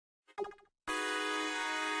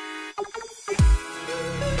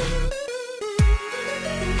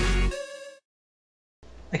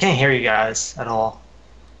can't hear you guys at all.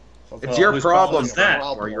 It's your problem, is that?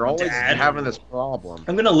 or you're always Dad? having this problem.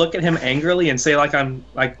 I'm gonna look at him angrily and say I'm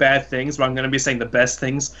bad things, but I'm gonna be saying the best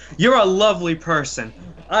things. You're a lovely person.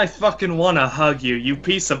 I fucking wanna hug you, you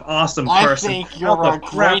piece of awesome person. I think you're What a the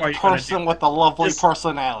crap are great you gonna person do? with a lovely Just-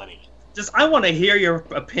 personality. I want to hear your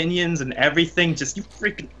opinions and everything. Just you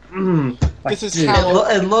freaking. This is dude. how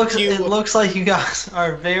It looks you- it looks like you guys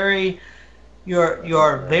are very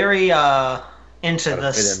you're very into Gotta fit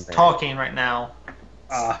this in there. talking right now.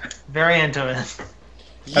 Very into it.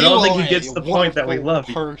 I don't think you he are gets a the point that we wonderful love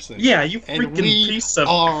you. person. Yeah, you And freaking we piece of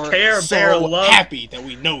are Care so Bear love. happy that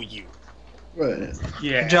we know you. Yeah.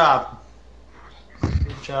 Good job.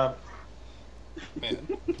 Good job. Man.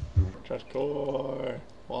 Trescore.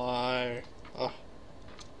 Why?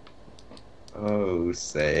 Oh,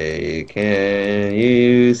 say, can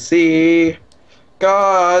you see?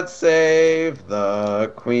 God save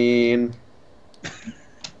the Queen.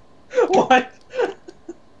 What? What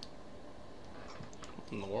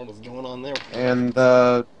in the world is going on there? And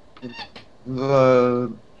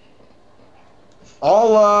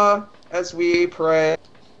Allah as we praise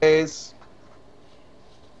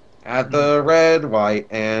at the red, white,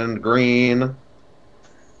 and green.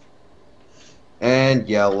 And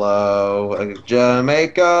yellow,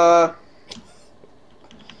 Jamaica,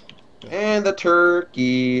 and the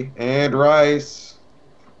turkey and rice,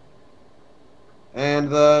 and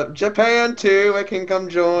the Japan too. It can come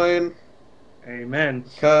join Amen.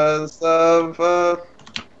 because of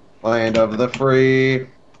land of the free.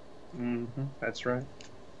 That's right.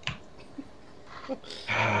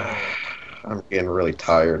 I'm getting really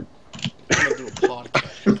tired. I'm gonna do a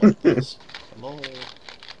podcast. Hello.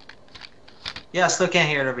 Yeah, still can't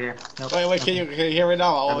hear it over here. Nope. Wait, can you hear me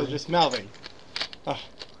now? I was just mouthing.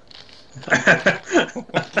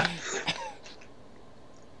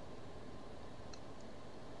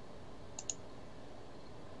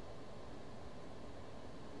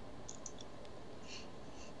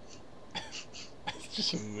 That's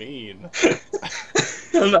just mean.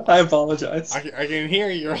 I apologize. I can hear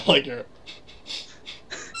you're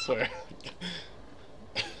swear.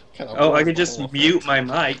 Oh, I could just mute my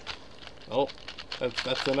mic. Oh,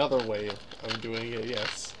 that's another way of doing it.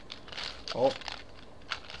 Yes. Oh,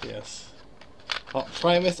 yes. Oh,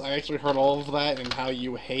 Primus, I actually heard all of that and how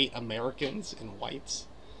you hate Americans and whites.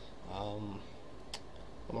 I'm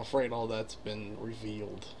afraid all that's been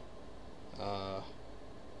revealed.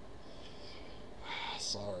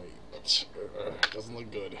 Sorry, but doesn't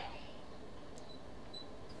look good.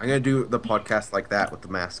 I'm gonna do the podcast like that with the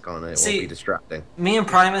mask on. It See, won't be distracting. Me and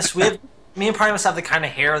Primus have the kind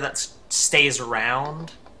of hair that stays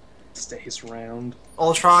around. Stays round.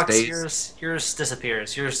 Ultrox, Stays. yours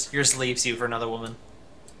disappears. Yours leaves you for another woman.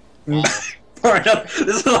 Wow. Alright, this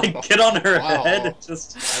is like get on her Wow. head. It's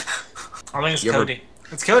just. I think it's You ever- Cody.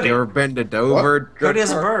 It's Cody. You ever been to Dover? Cody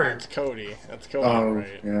has a Dreadcar? bird. That's Cody. That's Cody, Oh,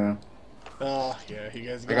 right? yeah. Oh, yeah, you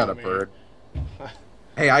guys I got a me. bird.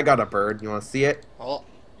 Hey, I got a bird. You want to see it? Oh,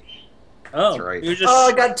 Oh, That's right. you just. Oh,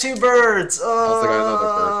 I got two birds. Oh, Also got another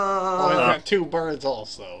oh, I got two birds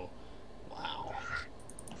also. Wow.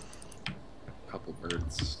 Couple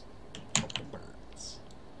birds. Couple birds.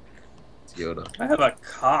 It's Yoda. I have a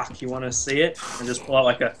cock. You want to see it? And just pull out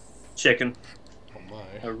like a chicken, Oh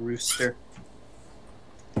my. a rooster.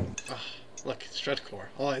 Look, Stretchcore.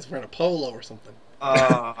 Oh, he's wearing a polo or something.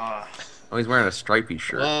 Oh, he's wearing a stripy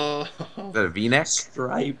shirt. Oh. Is that a V-neck?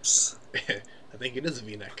 Stripes. I think it is a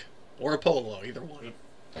V-neck. Or a polo, either one.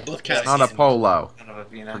 Both It's kind not a polo. Kind of a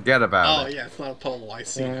V-neck. Forget about Oh, it. yeah, it's not a polo. I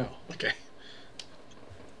see Yeah. now. Okay.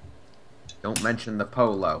 Don't mention the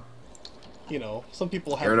polo. You know, some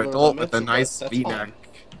people have You're an their adult limits, with a but nice that's V-neck. fine.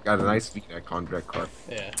 Got a nice V-neck on Dreadcar.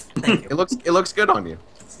 Yeah. It looks good on you.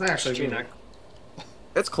 It's not actually a True. V-neck.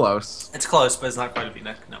 It's close. It's close, but it's not quite a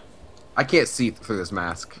V-neck. No. I can't see through this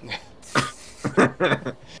mask.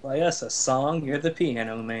 Play us a song. You're the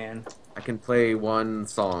piano man. I can play one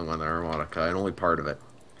song on the harmonica, and only part of it.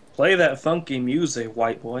 Play that funky music,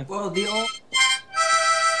 white boy. Well, the old.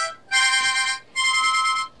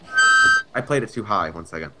 I played it too high. 1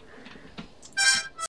 second.